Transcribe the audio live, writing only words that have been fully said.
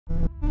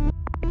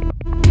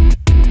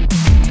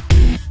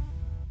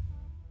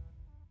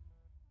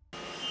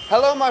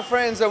Hello my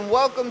friends and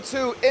welcome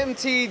to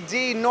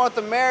MTD North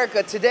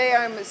America. Today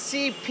I'm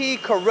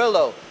CP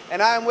Carrillo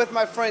and I'm with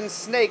my friend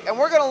Snake, and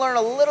we're going to learn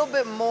a little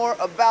bit more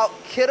about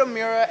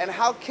Kitamura and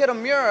how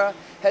Kitamura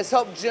has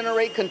helped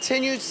generate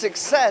continued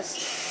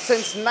success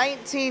since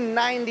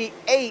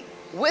 1998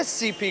 with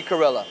CP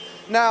Carrillo.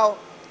 Now,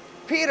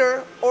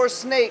 Peter, or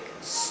Snake,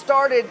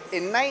 started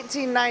in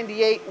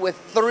 1998 with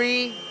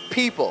 3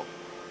 people.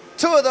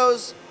 2 of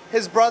those,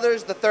 his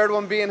brothers, the 3rd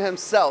one being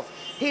himself.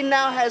 He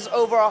now has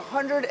over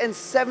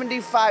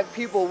 175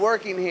 people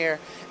working here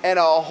and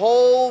a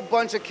whole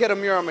bunch of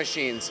Kitamura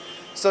machines.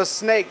 So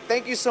Snake,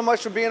 thank you so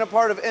much for being a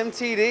part of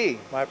MTD.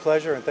 My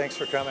pleasure, and thanks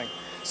for coming.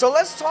 So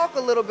let's talk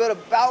a little bit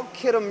about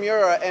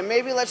Kitamura, and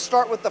maybe let's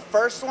start with the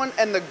first one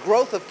and the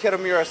growth of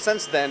Kitamura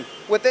since then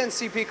within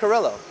CP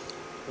Carrillo.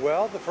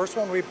 Well, the first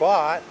one we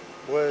bought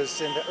was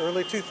in the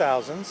early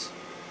 2000s,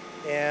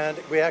 and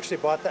we actually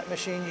bought that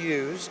machine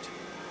used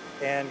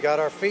and got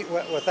our feet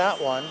wet with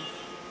that one,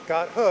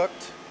 got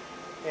hooked,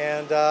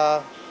 and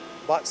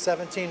bought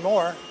 17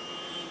 more,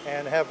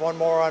 and have one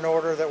more on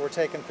order that we're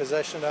taking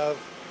possession of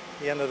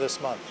the end of this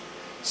month.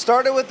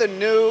 Started with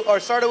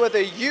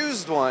a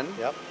used one.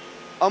 Yep.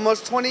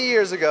 Almost 20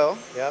 years ago.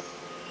 Yep.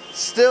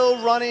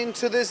 Still running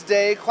to this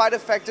day quite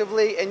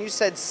effectively, and you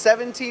said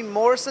 17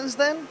 more since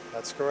then?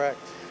 That's correct.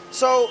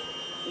 So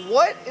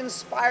what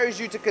inspires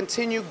you to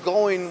continue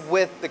going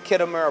with the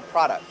Kitamura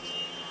product?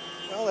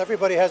 Well,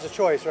 everybody has a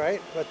choice,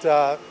 right?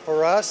 But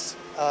for us,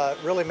 it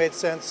really made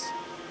sense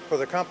for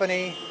the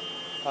company.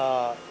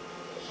 The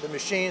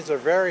machines are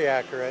very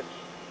accurate.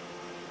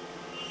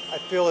 I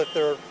feel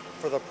that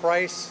for the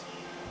price,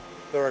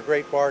 they're a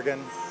great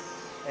bargain.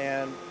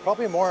 And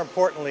probably more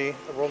importantly,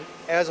 well,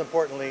 as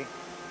importantly,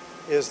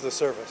 is the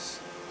service.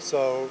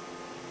 So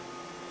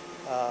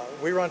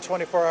we run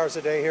 24 hours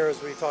a day here,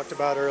 as we talked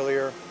about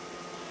earlier.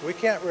 We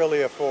can't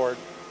really afford,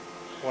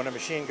 when a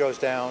machine goes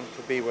down,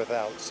 to be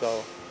without.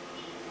 So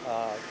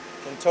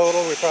in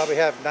total, we probably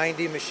have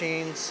 90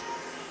 machines.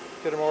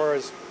 Kitamura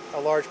is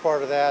a large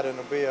part of that, and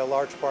it'll be a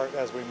large part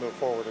as we move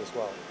forward as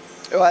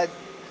well.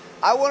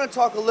 I want to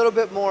talk a little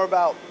bit more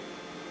about,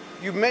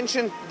 you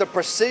mentioned the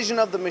precision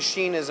of the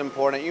machine is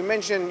important. You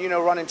mentioned,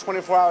 running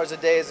 24 hours a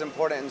day is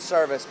important in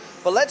service.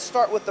 But let's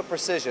start with the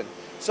precision.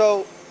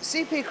 So,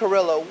 CP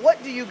Carrillo,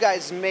 what do you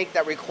guys make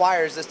that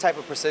requires this type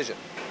of precision?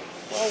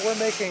 Well, we're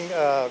making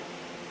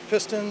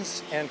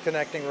pistons and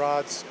connecting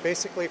rods,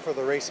 basically for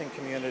the racing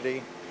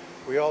community.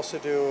 We also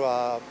do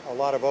a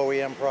lot of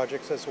OEM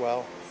projects as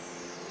well.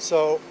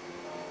 So,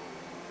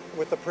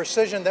 with the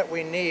precision that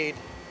we need,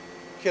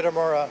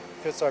 Kitamura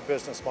fits our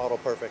business model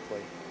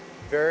perfectly.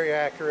 Very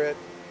accurate.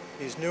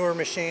 These newer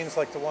machines,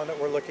 like the one that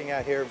we're looking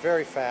at here,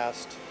 very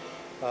fast,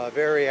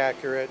 very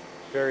accurate,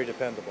 very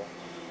dependable.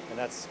 And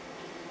that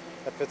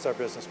fits our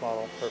business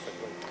model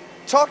perfectly.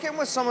 Talking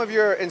with some of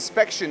your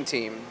inspection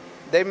team,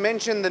 they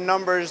mentioned the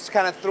numbers,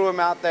 kind of threw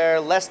them out there,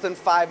 less than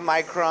 5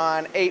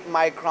 micron, 8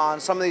 micron.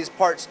 Some of these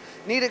parts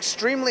need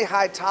extremely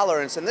high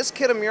tolerance. And this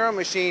Kitamura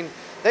machine,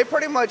 they're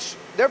pretty much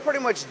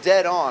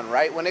dead on,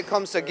 right? When it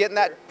comes to getting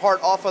that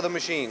part off of the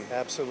machine.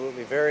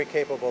 Absolutely, very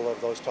capable of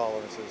those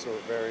tolerances. We're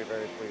very,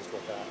 very pleased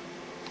with that.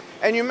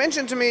 And you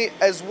mentioned to me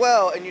as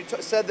well, and you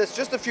said this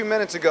just a few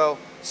minutes ago,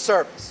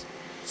 service.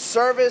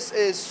 Service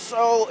is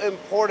so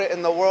important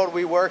in the world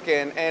we work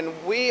in, and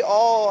we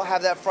all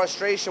have that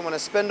frustration when a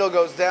spindle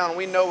goes down.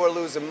 We know we're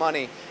losing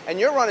money, and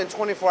you're running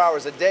 24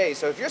 hours a day,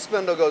 so if your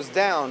spindle goes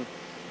down,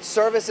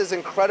 service is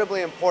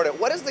incredibly important.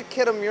 What has the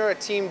Kitamura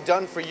team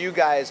done for you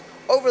guys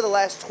over the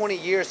last 20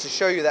 years to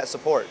show you that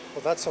support?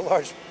 Well, that's a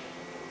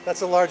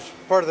large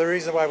part of the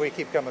reason why we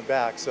keep coming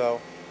back.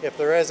 So if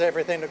there is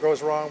everything that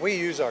goes wrong, we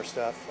use our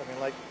stuff. I mean,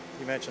 like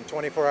you mentioned,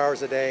 24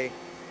 hours a day,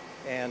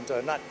 and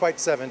not quite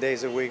 7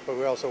 days a week, but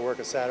we also work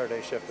a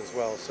Saturday shift as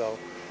well. So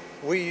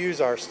we use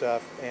our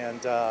stuff,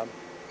 and the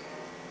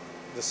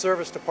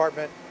service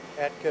department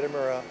at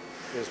Kitamura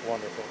is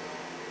wonderful.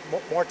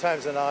 More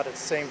times than not, it's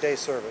same-day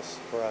service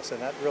for us,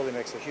 and that really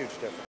makes a huge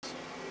difference.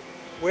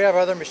 We have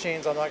other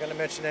machines, I'm not going to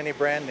mention any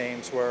brand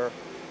names, where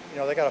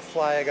they got to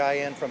fly a guy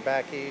in from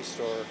back east,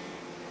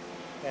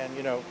 and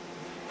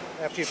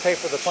after you pay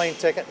for the plane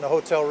ticket and the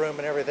hotel room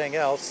and everything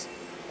else,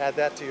 add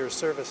that to your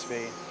service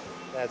fee.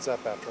 Adds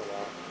up after a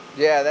while.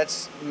 Yeah,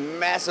 that's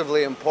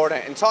massively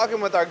important. And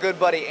talking with our good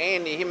buddy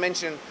Andy, he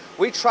mentioned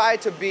we try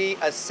to be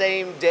a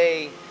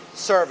same-day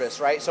service,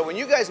 right? So when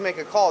you guys make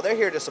a call, they're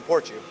here to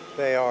support you.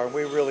 They are, and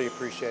we really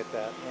appreciate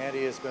that.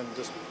 Andy has been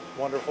just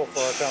wonderful for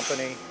our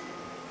company.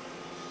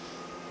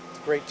 It's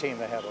a great team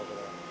they have over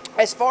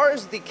there. As far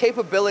as the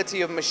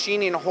capability of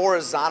machining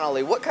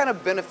horizontally, what kind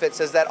of benefits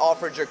has that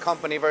offered your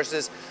company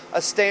versus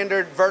a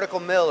standard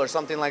vertical mill or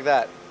something like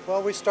that?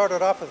 Well, we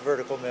started off with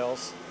vertical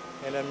mills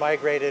and then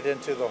migrated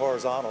into the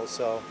horizontal,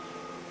 so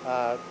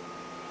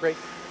great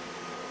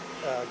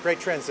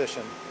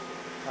transition.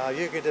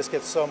 You can just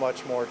get so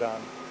much more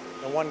done.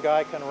 And one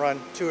guy can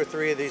run 2 or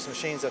 3 of these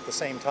machines at the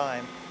same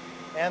time,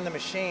 and the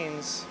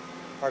machines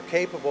are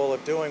capable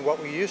of doing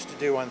what we used to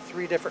do on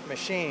 3 different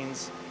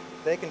machines.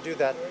 They can do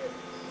that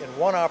in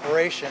one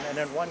operation, and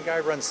then one guy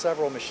runs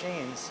several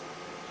machines.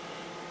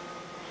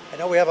 I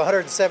know we have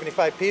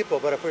 175 people,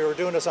 but if we were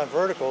doing this on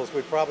verticals,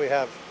 we'd probably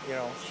have,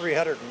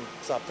 300 and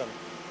something.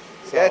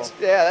 So,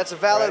 that's a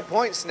valid right?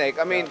 point, Snake.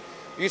 I mean,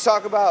 you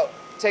talk about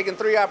taking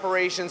 3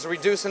 operations,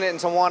 reducing it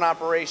into 1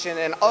 operation,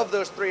 and of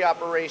those 3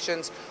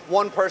 operations,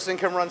 1 person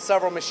can run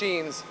several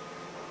machines.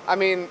 I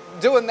mean,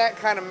 doing that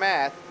kind of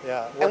math.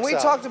 Yeah, and we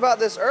talked about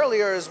this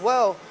earlier as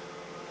well.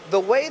 The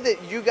way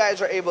that you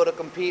guys are able to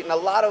compete, and a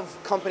lot of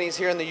companies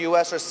here in the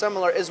U.S. are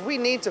similar, is we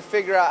need to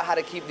figure out how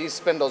to keep these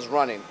spindles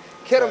running.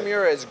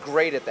 Kitamura is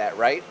great at that,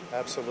 right?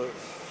 Absolutely,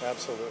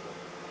 absolutely.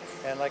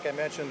 And like I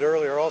mentioned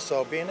earlier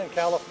also, being in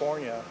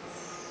California,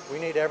 we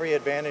need every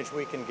advantage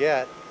we can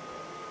get,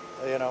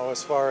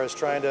 as far as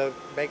trying to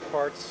make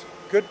parts,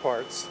 good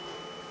parts,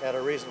 at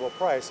a reasonable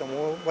price. And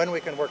when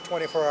we can work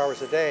 24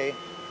 hours a day,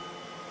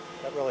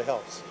 that really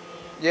helps.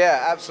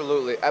 Yeah,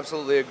 absolutely,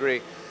 absolutely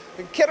agree.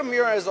 And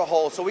Kitamura as a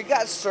whole, so we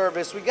got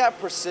service, we got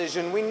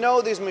precision, we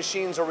know these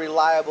machines are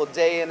reliable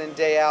day in and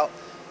day out.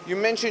 You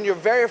mentioned your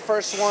very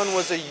first one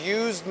was a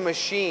used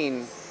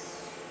machine,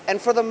 and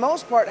for the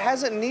most part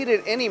hasn't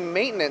needed any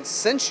maintenance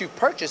since you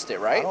purchased it,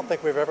 right? I don't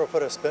think we've ever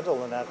put a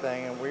spindle in that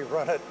thing, and we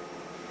run it,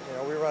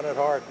 we run it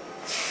hard.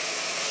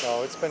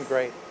 So it's been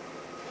great.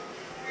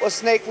 Well,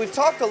 Snake, we've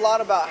talked a lot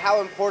about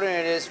how important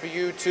it is for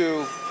you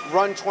to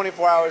run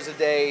 24 hours a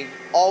day,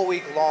 all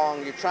week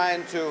long. You're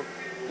trying to,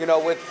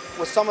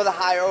 with some of the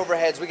higher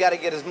overheads, we got to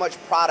get as much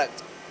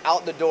product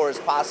out the door as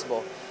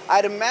possible.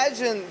 I'd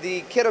imagine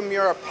the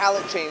Kitamura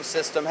pallet change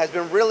system has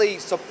been really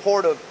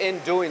supportive in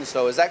doing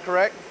so. Is that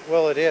correct?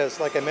 Well, it is.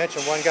 Like I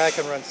mentioned, one guy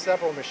can run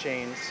several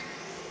machines.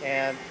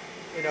 And,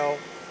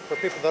 for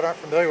people that aren't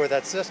familiar with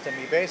that system,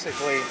 you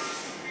basically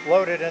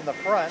load it in the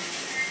front.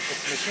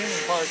 It's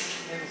machining parts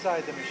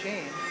inside the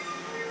machine.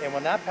 And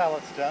when that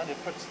pallet's done,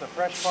 it puts the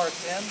fresh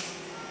parts in.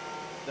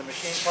 The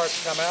machine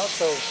parts come out,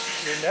 so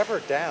you're never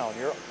down.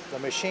 The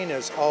machine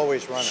is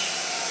always running.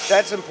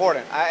 That's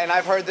important, and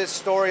I've heard this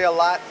story a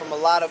lot from a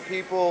lot of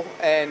people,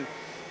 and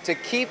to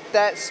keep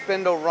that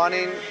spindle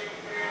running,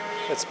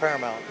 it's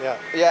paramount. Yeah.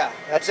 Yeah,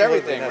 that's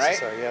absolutely everything,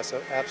 necessary. right? Yes,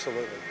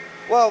 absolutely.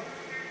 Well,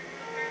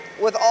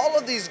 with all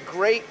of these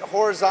great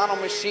horizontal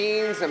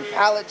machines and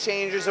pallet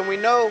changers, and we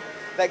know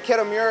that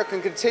Kitamura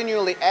can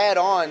continually add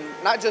on,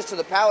 not just to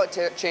the pallet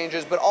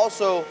changers, but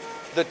also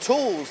the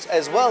tools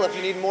as well, if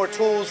you need more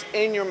tools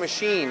in your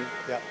machine.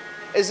 Yeah.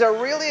 Is there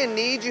really a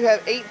need? You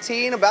have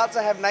 18, about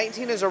to have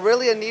 19. Is there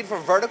really a need for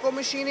vertical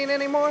machining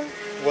anymore?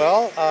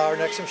 Well, our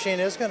next machine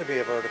is going to be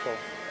a vertical.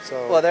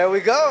 So, well, there we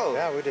go.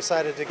 Yeah, we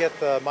decided to get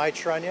the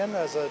microns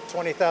as a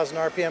 20,000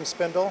 RPM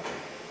spindle.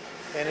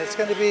 And it's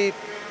going to be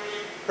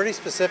pretty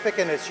specific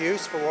in its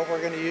use for what we're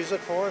going to use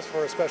it for. It's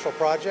for a special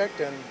project,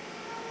 and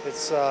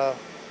it's going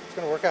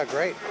to work out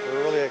great.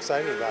 We're really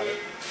excited about it.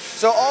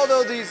 So all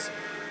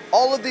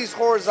of these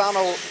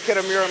horizontal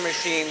Kitamura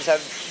machines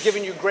have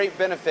given you great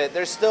benefit.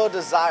 There's still a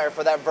desire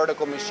for that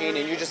vertical machine,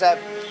 and you just have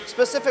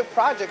specific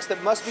projects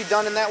that must be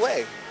done in that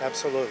way.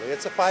 Absolutely.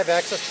 It's a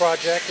 5-axis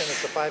project, and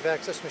it's a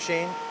 5-axis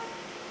machine.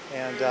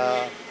 And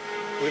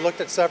we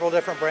looked at several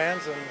different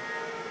brands, and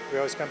we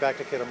always come back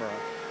to Kitamura.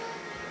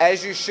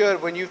 As you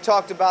should. When you've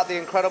talked about the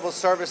incredible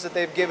service that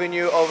they've given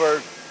you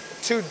over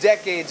 2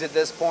 decades at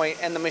this point,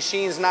 and the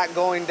machine's not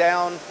going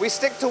down, we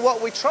stick to what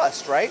we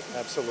trust, right?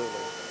 Absolutely.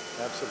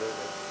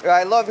 Absolutely.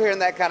 I love hearing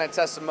that kind of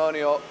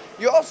testimonial.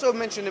 You also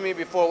mentioned to me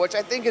before, which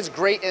I think is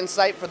great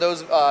insight for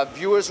those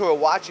viewers who are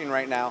watching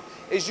right now,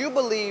 is you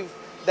believe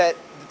that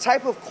the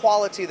type of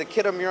quality the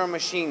Kitamura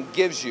machine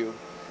gives you,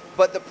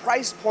 but the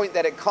price point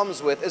that it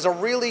comes with is a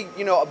really,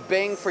 a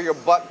bang for your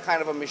buck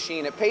kind of a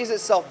machine. It pays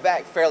itself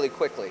back fairly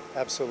quickly.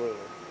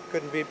 Absolutely.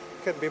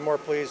 Couldn't be more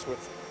pleased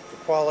with the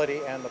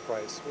quality and the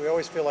price. We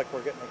always feel like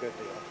we're getting a good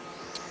deal.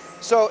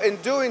 So in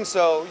doing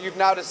so, you've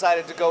now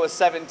decided to go with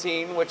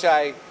 17, which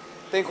I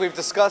think we've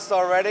discussed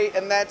already,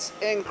 and that's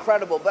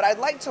incredible. But I'd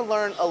like to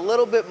learn a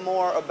little bit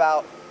more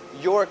about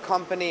your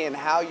company and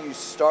how you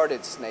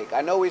started Snake.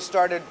 I know we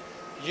started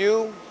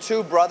you,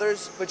 2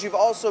 brothers, but you've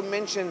also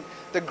mentioned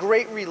the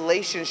great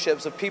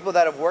relationships of people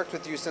that have worked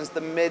with you since the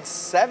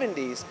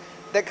mid-70s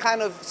that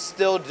kind of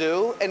still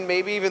do, and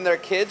maybe even their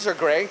kids or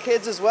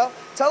grandkids as well.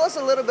 Tell us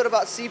a little bit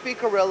about CP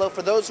Carrillo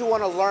for those who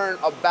want to learn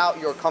about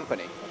your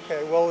company.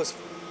 Okay, well, it was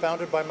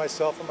founded by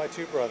myself and my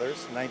 2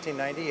 brothers in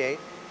 1998,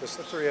 just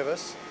the 3 of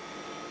us.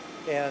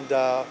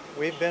 And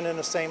we've been in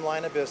the same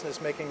line of business,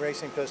 making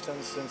racing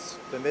pistons, since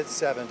the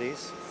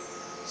mid-70s.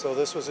 So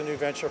this was a new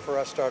venture for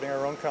us, starting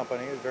our own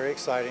company. It was very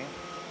exciting.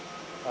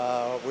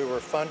 We were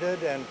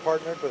funded and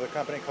partnered with a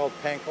company called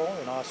Pankel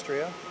in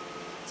Austria.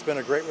 It's been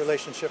a great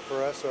relationship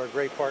for us, they're a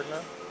great partner,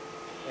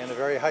 and a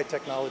very high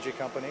technology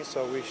company,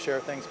 so we share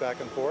things back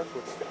and forth,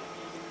 which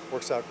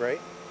works out great.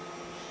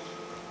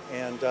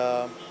 And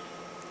the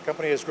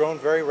company has grown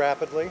very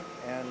rapidly,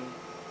 and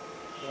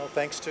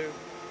thanks to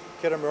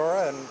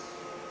Kitamura and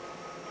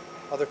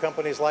other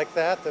companies like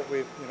that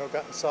we've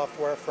gotten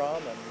software from,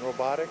 and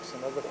robotics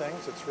and other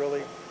things, it's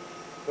really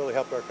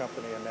helped our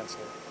company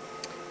immensely.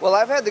 Well,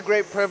 I've had the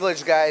great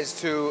privilege, guys,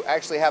 to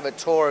actually have a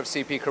tour of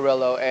CP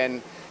Carrillo,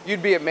 and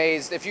you'd be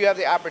amazed. If you have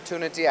the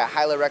opportunity, I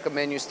highly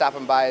recommend you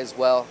stopping by as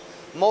well.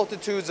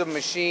 Multitudes of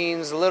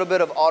machines, a little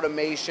bit of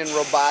automation,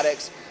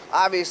 robotics,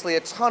 obviously a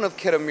ton of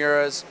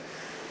Kitamuras.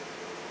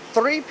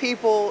 3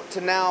 people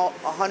to now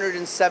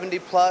 170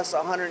 plus,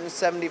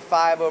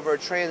 175 over a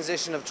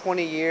transition of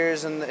 20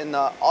 years in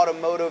the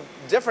automotive,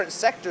 different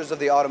sectors of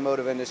the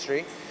automotive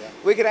industry. Yeah.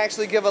 We can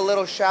actually give a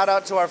little shout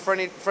out to our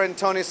friend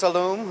Tony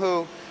Saloom,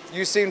 who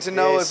you seem to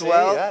know as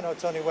well. Yeah, I know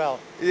Tony well.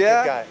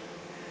 Yeah. Good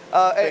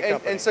guy.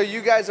 And so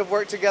you guys have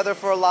worked together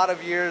for a lot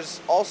of years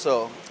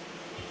also.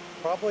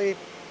 Probably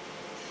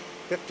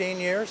 15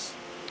 years.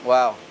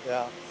 Wow.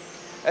 Yeah.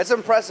 That's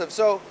impressive.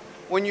 So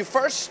when you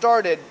first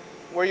started,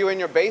 were you in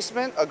your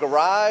basement, a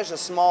garage, a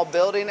small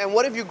building, and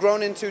what have you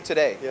grown into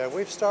today? Yeah,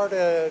 we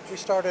started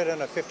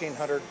in a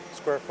 1,500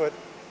 square foot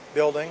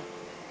building,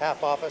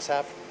 half office,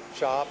 half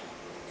shop.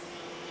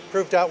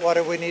 Proved out what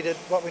we needed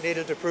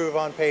to prove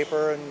on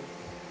paper, and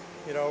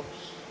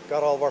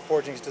got all of our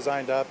forgings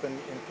designed up in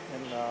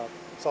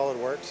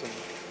SolidWorks, and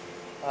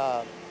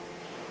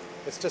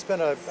it's just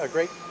been a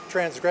great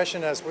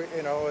transformation as we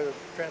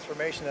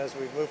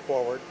move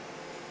forward.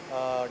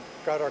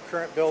 Got our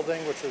current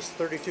building, which was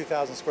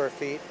 32,000 square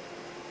feet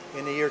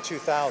in the year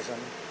 2000.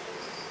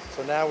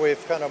 So now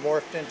we've kind of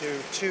morphed into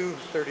 2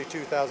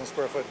 32,000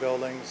 square foot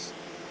buildings,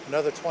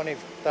 another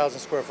 20,000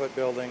 square foot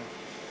building,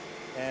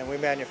 and we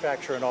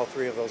manufacture in all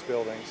 3 of those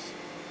buildings.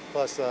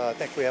 Plus, I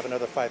think we have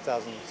another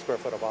 5,000 square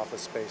foot of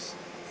office space.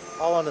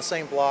 All on the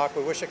same block.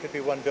 We wish it could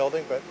be one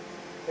building, but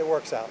it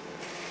works out.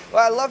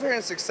 Well, I love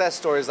hearing success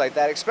stories like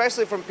that,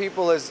 especially from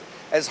people as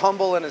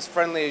humble and as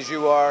friendly as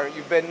you are.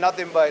 You've been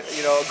nothing but,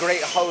 a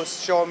great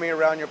host, showing me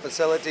around your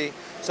facility.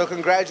 So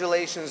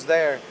congratulations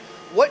there.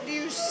 What do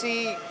you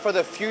see for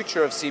the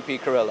future of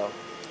CP Carrillo?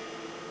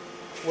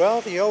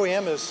 Well, the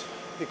OEM is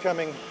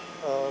becoming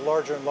a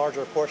larger and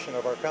larger portion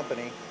of our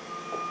company,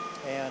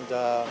 and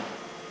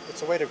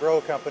it's a way to grow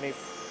a company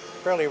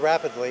fairly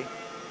rapidly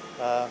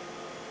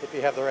if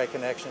you have the right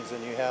connections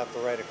and you have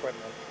the right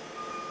equipment.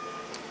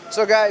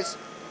 So guys,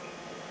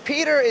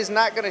 Peter is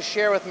not going to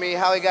share with me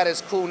how he got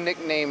his cool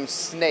nickname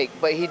Snake,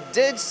 but he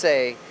did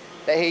say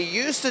that he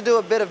used to do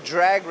a bit of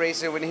drag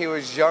racing when he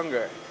was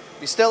younger.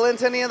 You still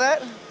into any of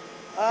that?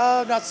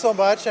 Not so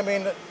much. I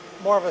mean,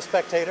 more of a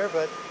spectator,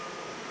 but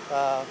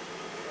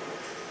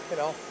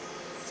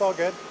it's all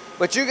good.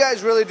 But you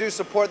guys really do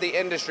support the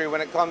industry when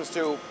it comes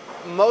to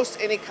most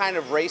any kind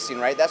of racing,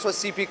 right? That's what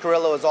CP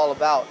Carrillo is all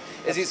about,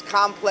 is these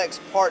complex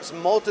parts,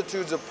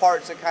 multitudes of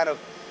parts that kind of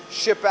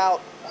ship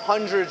out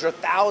hundreds or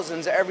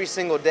thousands every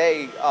single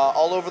day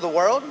all over the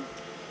world?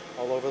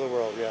 All over the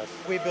world, yes.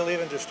 We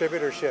believe in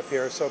distributorship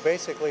here, so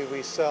basically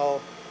we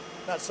sell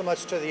not so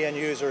much to the end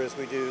user as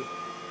we do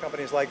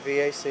companies like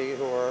VAC,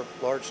 who are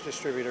large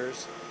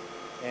distributors,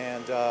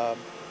 and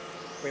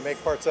we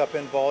make parts up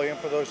in volume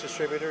for those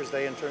distributors.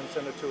 They in turn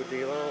send it to a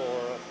dealer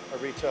or a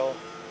retail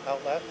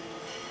outlet,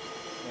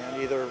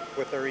 and either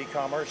with their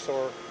e-commerce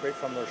or right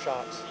from their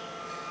shops.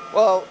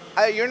 Well,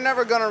 you're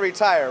never going to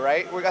retire,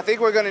 right? I think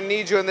we're going to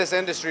need you in this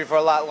industry for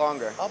a lot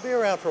longer. I'll be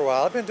around for a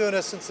while. I've been doing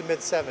this since the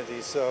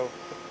mid-'70s,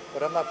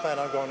 but I'm not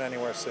planning on going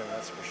anywhere soon,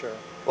 that's for sure.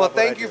 Well,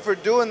 thank you for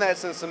doing that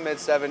since the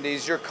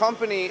mid-'70s. Your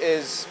company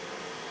is,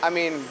 I'm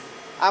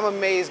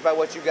amazed by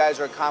what you guys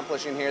are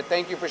accomplishing here.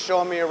 Thank you for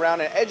showing me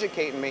around and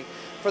educating me.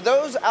 For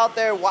those out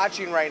there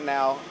watching right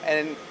now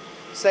and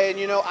saying,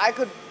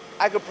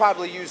 I could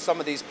probably use some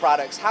of these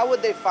products, how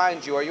would they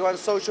find you? Are you on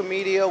social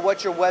media?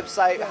 What's your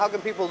website? How can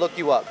people look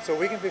you up? So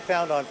we can be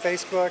found on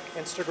Facebook,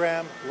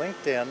 Instagram,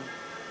 LinkedIn,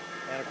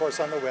 and of course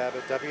on the web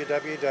at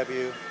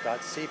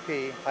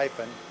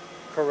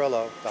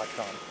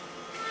www.cp-carrillo.com.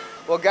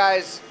 Well,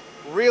 guys,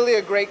 really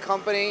a great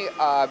company.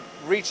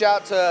 Reach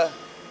out to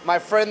my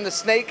friend the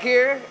Snake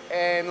here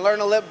and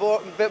learn a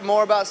little bit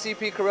more about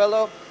CP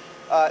Carrillo.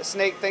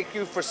 Snake, thank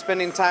you for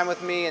spending time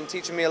with me and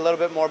teaching me a little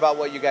bit more about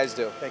what you guys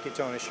do. Thank you,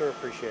 Tony. Sure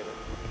appreciate it.